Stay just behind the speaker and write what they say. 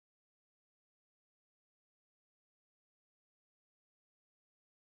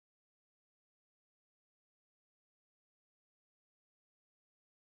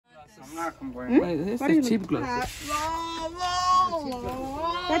I'm not complaining. Wait, this is cheap clothes.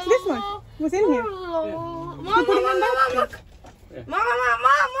 That's this one. What's in here? Mom, Mom.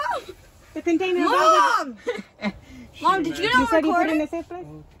 The container. Mom! Mom, did you get You on said you put it in recording? a safe place?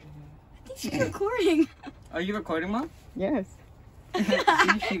 I think she's recording. Are you recording, Mom? Yes.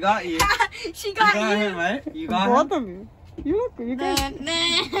 She got you. She got You got you. him, right? You got him? Both of you. You guys.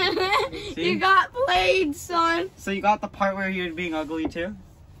 You got played, son. So you got the part where he was being ugly too?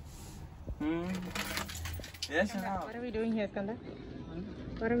 Hmm. Yes or no? What are we doing here, Skanda?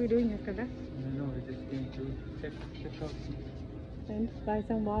 What are we doing here, Skanda? I don't know, we're just going to check out. And buy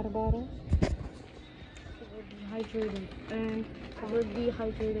some water bottles. We're dehydrated. And we're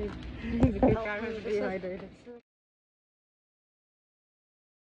dehydrated. Because Carmen's dehydrated.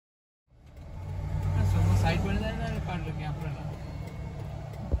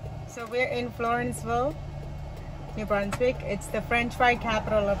 So we're in Florenceville, New Brunswick. It's the French fry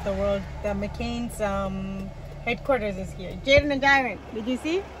capital of the world. The McCain's headquarters is here. Jaden and Diamond, did you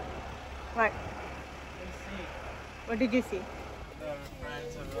see? What? What did you see?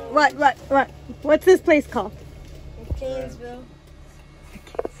 What? What's this place called? McCainsville.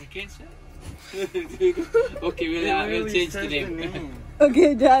 Okay, we'll change the name.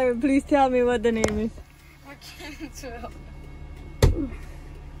 Okay, Diamond, please tell me what the name is. McCainsville.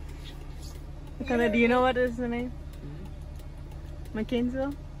 Akana, do you know what is the name?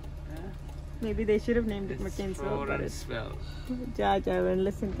 McCainsville? Maybe they should have named it McCainsville, but it's Jaja, and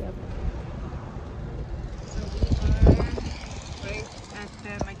listen to him. So we are right at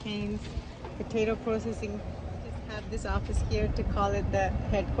the McCain's potato processing. Just have this office here to call it the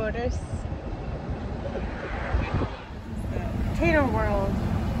headquarters. The potato world.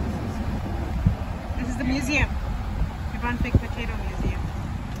 This is the museum, the Brunswick Potato Museum.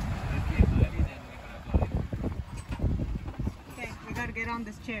 Okay, we gotta get on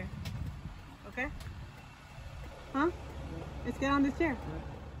this chair. Okay? Huh? Let's get on this chair.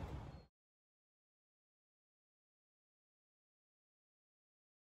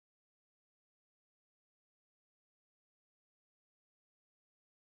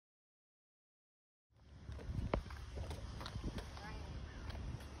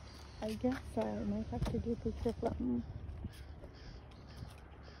 I guess I might have to do a picture from.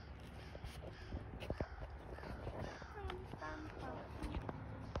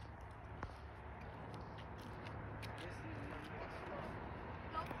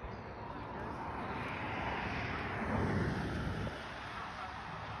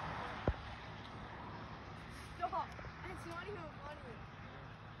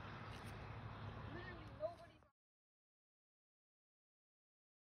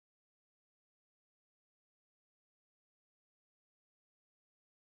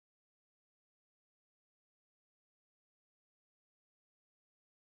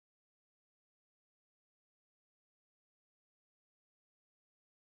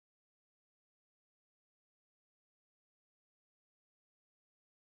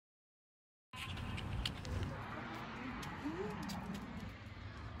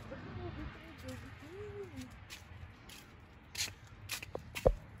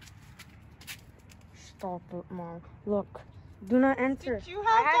 Stop it, Mom. Look. Do not enter. Did you have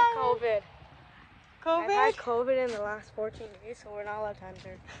I had that? COVID. COVID? I had COVID in the last 14 days, so we're not allowed to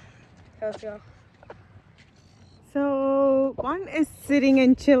enter. So let's go. So one is sitting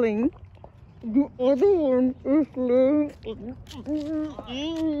and chilling. The other one is laying.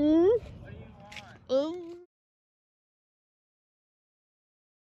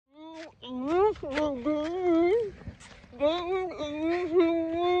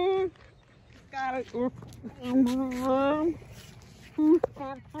 Got it.